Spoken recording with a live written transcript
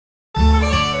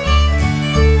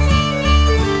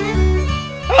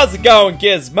How's it going,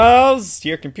 gizmos?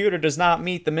 Your computer does not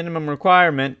meet the minimum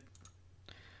requirement.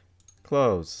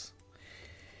 Close.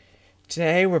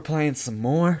 Today we're playing some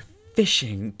more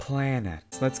Fishing Planet.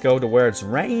 Let's go to where it's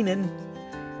raining.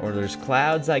 Or there's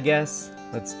clouds, I guess.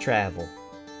 Let's travel.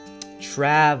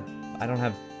 I don't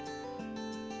have...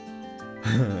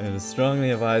 It is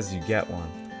strongly advised you get one.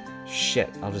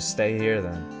 Shit, I'll just stay here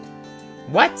then.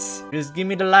 What? Just give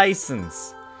me the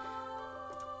license.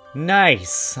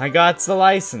 Nice, I got the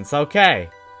license, okay.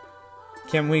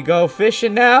 Can we go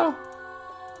fishing now?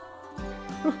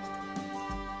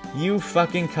 You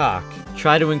fucking cock.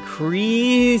 Try to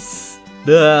increase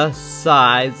the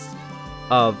size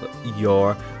of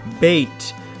your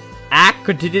bait.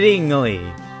 Accordingly.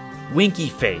 Winky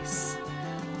face.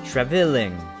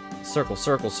 Traveling. Circle,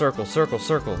 circle, circle, circle,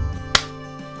 circle.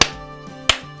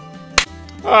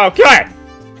 Okay.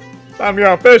 Time to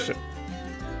go fishing.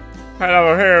 Right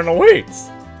over here in the weeds.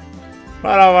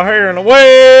 Right over here in the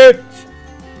weeds.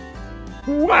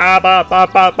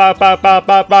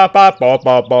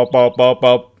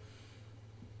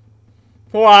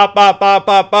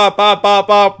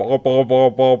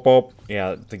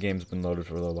 Yeah, the game's been loaded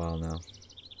for a little while now.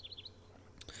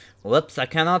 Whoops, I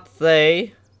cannot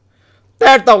say.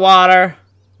 There's the water.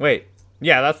 Wait,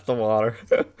 yeah, that's the water.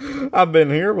 I've been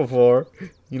here before.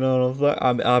 You know what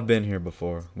I'm saying? I've been here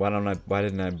before. Why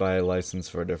didn't I buy a license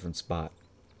for a different spot?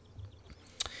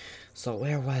 So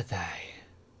where was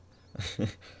I?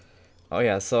 Oh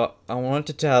yeah, so I want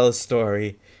to tell a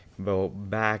story about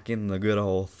back in the good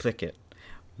old thicket.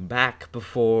 Back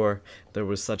before there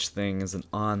was such thing as an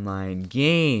online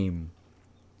game.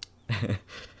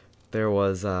 There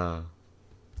was you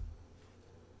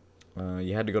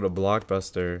had to go to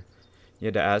Blockbuster. You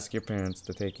had to ask your parents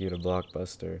to take you to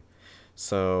Blockbuster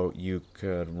so you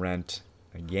could rent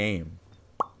a game.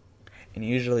 And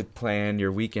you usually planned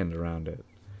your weekend around it.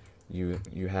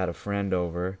 You had a friend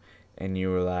over and you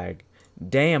were like,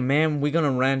 damn man, we're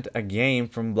gonna rent a game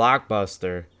from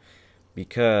Blockbuster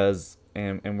because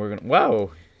and we're gonna,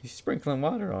 whoa, he's sprinkling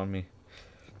water on me.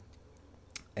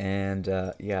 And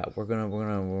yeah, we're gonna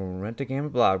rent a game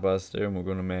at Blockbuster and we're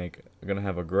gonna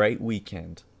have a great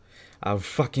weekend. A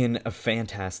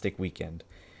fantastic weekend.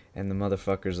 And the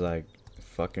motherfucker's like,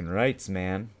 fucking rights,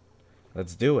 man.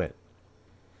 Let's do it.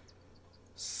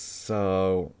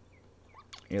 So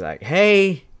you're like,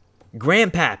 hey,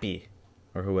 Grandpappy,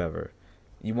 or whoever,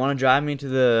 you want to drive me to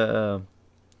the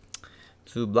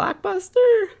to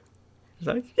Blockbuster? He's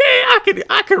like, yeah,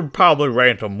 I could probably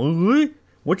rent a movie.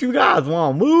 What you guys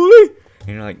want, a movie? And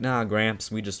you're like, nah, Gramps,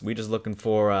 we just looking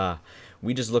for a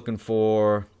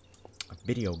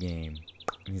video game.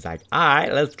 And he's like, all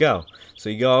right, let's go. So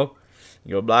you go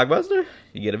to Blockbuster,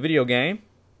 you get a video game,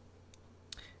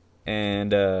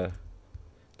 and that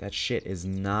shit is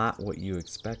not what you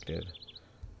expected.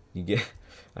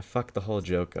 I fucked the whole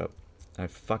joke up. I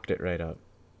fucked it right up.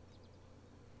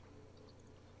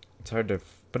 It's hard to,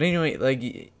 but anyway,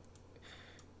 like,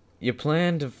 you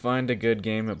plan to find a good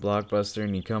game at Blockbuster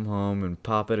and you come home and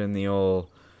pop it in the old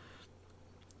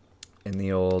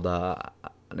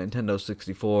Nintendo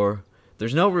 64.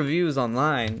 There's no reviews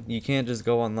online. You can't just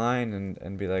go online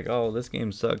and be like, oh, this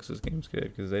game sucks, this game's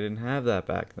good, because they didn't have that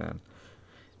back then.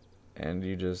 And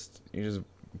you just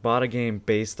bought a game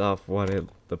based off what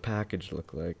the package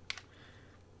looked like.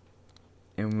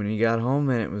 And when you got home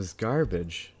and it was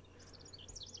garbage,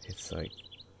 it's like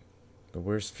the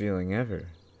worst feeling ever.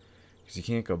 Because you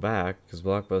can't go back, because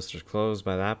Blockbuster's closed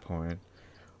by that point.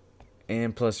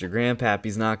 And plus your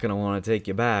grandpappy's not going to want to take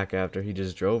you back after he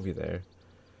just drove you there.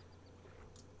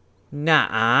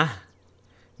 Nuh-uh.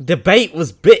 The bait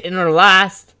was bitten or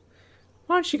last.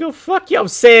 Why don't you go fuck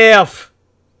yourself?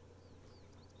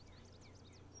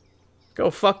 Go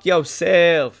fuck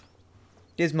yourself.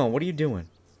 Gizmo, what are you doing?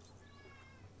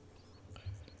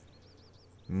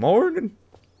 Morning.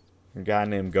 A guy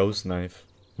named Ghost Knife.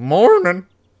 Morning.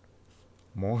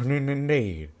 Morning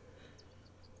indeed.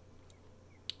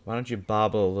 Why don't you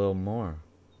bobble a little more?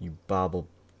 You bobble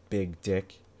big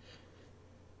dick.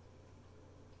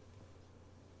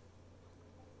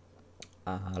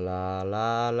 Ah la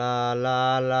la la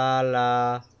la la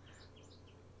la.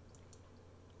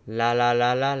 La la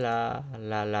la la la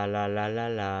la la la la la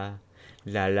la.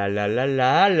 La la la la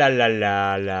la la la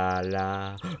la la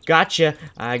la. Gotcha!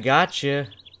 I gotcha.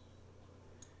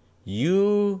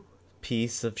 You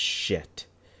piece of shit.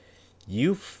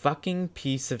 You fucking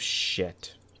piece of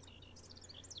shit.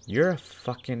 You're a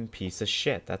fucking piece of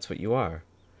shit. That's what you are.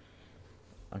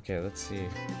 Okay, let's see.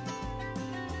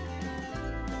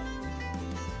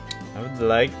 I would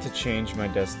like to change my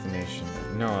destination.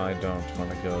 No, I don't want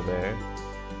to go there.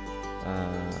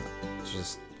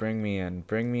 Just bring me in.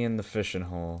 Bring me in the fishing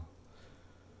hole.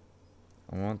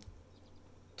 I want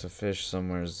to fish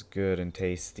somewhere's good and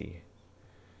tasty.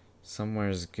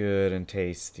 Somewhere's good and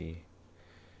tasty.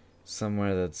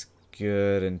 Somewhere that's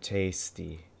good and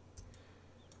tasty.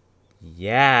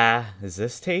 Yeah. Is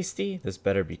this tasty? This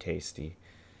better be tasty.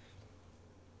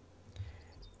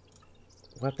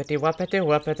 Wapati wapati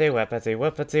wapati wapati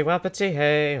wapati wapati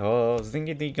hey ho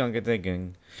zingity gunga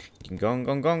ding gong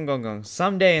gong gong gong gong.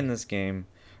 Someday in this game,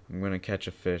 I'm gonna catch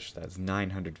a fish that's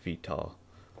 900 feet tall.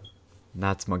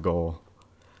 That's my goal.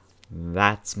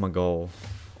 That's my goal.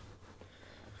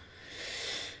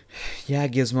 Yeah,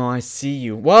 Gizmo, I see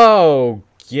you. Whoa!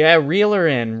 Yeah, reel her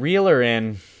in. Reel her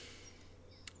in.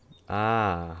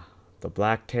 Ah, the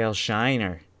blacktail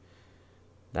shiner.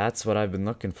 That's what I've been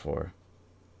looking for.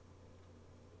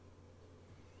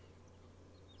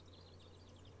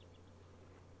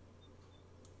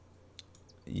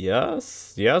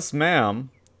 Yes. Yes, ma'am.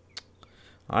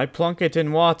 I plunk it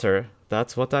in water.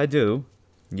 That's what I do.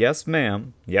 Yes,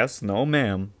 ma'am. Yes, no,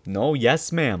 ma'am. No,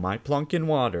 yes, ma'am. I plunk in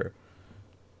water.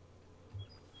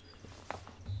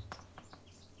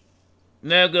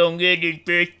 Am I gonna get this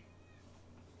fish?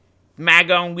 Am I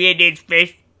gonna get this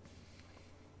fish?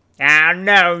 I don't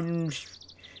know.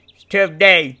 It's a tough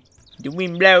day. The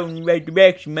wind blowing in the right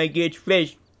direction may get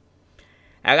fish.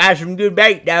 I got some good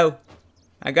bait though.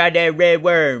 I got that red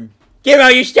worm. Give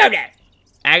on, you stop that!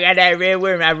 I got that red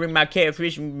worm. I bring my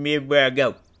catfish with me everywhere I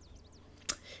go.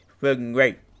 Fucking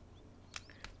great.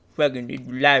 Fucking it's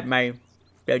life, man.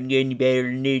 Doesn't get any better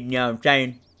than this, you know what I'm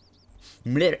saying?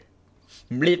 Blit it.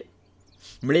 Blit it.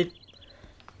 Blit it.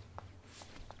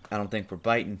 I don't think we're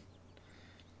biting.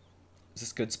 Is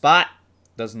this a good spot?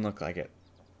 Doesn't look like it.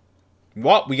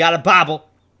 What? We got a bobble.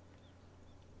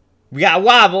 We got a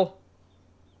wobble.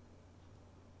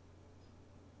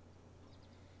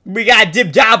 We got a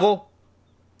dib dobble.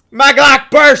 My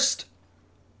Glock burst.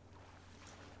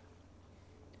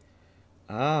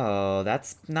 Oh,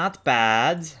 that's not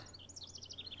bad.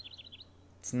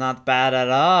 It's not bad at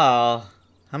all.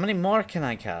 How many more can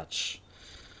I catch?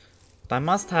 I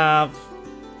must have...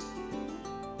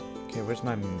 Okay, where's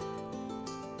my...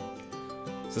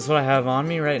 Is this what I have on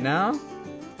me right now?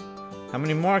 How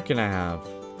many more can I have?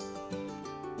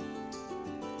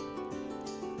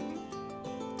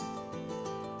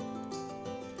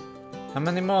 How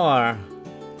many more?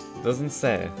 Doesn't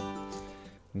say.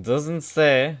 Doesn't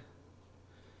say.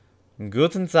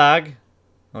 Guten Tag.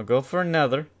 I'll go for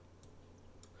another.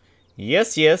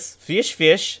 Yes, yes. Fish,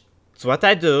 fish. It's what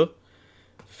I do.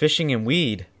 Fishing and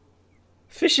weed.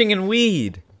 Fishing and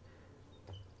weed.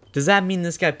 Does that mean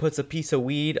this guy puts a piece of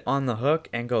weed on the hook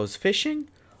and goes fishing?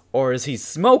 Or is he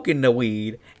smoking the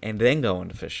weed and then going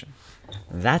to fishing?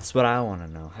 That's what I want to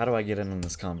know. How do I get in on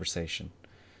this conversation?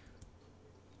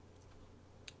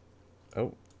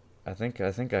 Oh, I think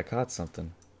I caught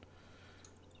something.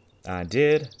 I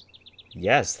did.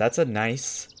 Yes, that's a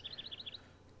nice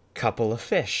couple of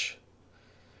fish.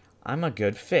 I'm a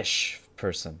good fish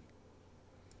person.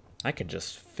 I could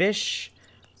just fish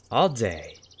all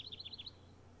day.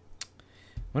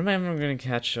 When am I ever going to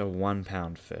catch a 1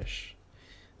 pound fish?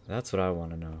 That's what I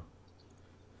want to know.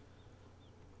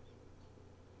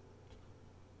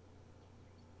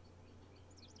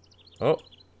 Oh,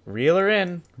 reel her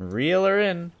in. Reel her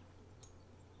in.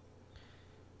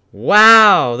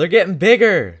 Wow, they're getting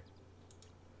bigger.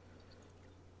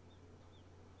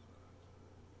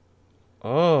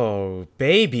 Oh,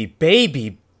 baby,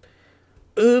 baby.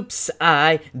 Oops,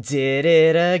 I did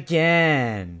it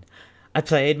again. I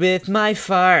played with my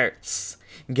farts.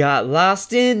 Got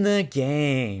lost in the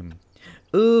game.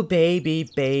 Ooh, baby,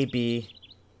 baby.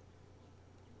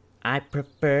 I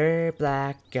prefer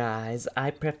black guys.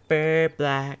 I prefer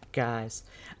black guys.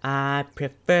 I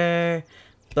prefer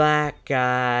black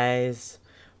guys.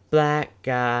 Black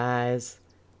guys.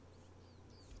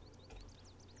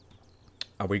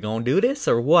 Are we gonna do this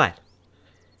or what?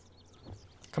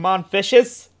 Come on,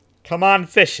 fishes. Come on,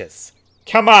 fishes.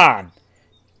 Come on.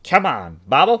 Come on,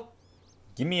 Bobble.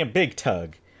 Give me a big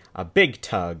tug. A big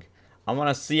tug. I want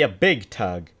to see a big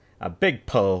tug. A big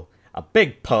pull. A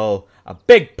big pull. A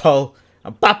big pull. A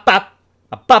bop bop.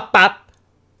 A bop bop.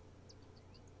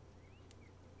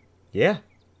 Yeah.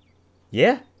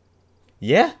 Yeah.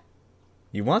 Yeah.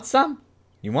 You want some?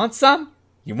 You want some?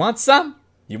 You want some?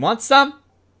 You want some?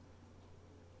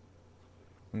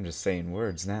 I'm just saying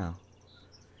words now.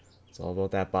 It's all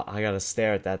about that, but I gotta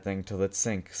stare at that thing till it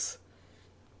sinks.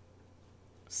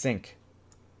 Sink.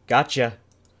 Gotcha.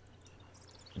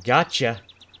 Gotcha.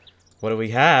 What do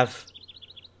we have?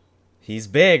 He's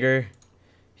bigger.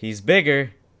 He's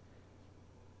bigger.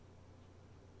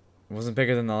 wasn't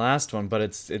bigger than the last one,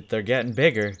 but they're getting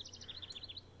bigger.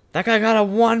 That guy got a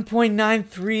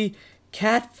 1.93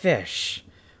 catfish.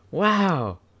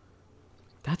 Wow.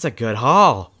 That's a good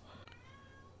haul.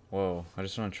 Whoa, I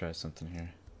just want to try something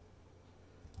here.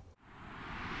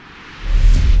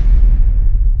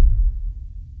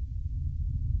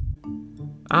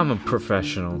 I'm a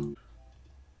professional.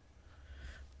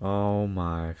 Oh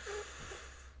my.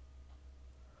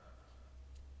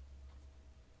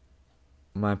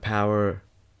 My power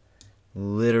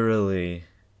literally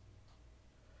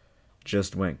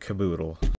just went caboodle.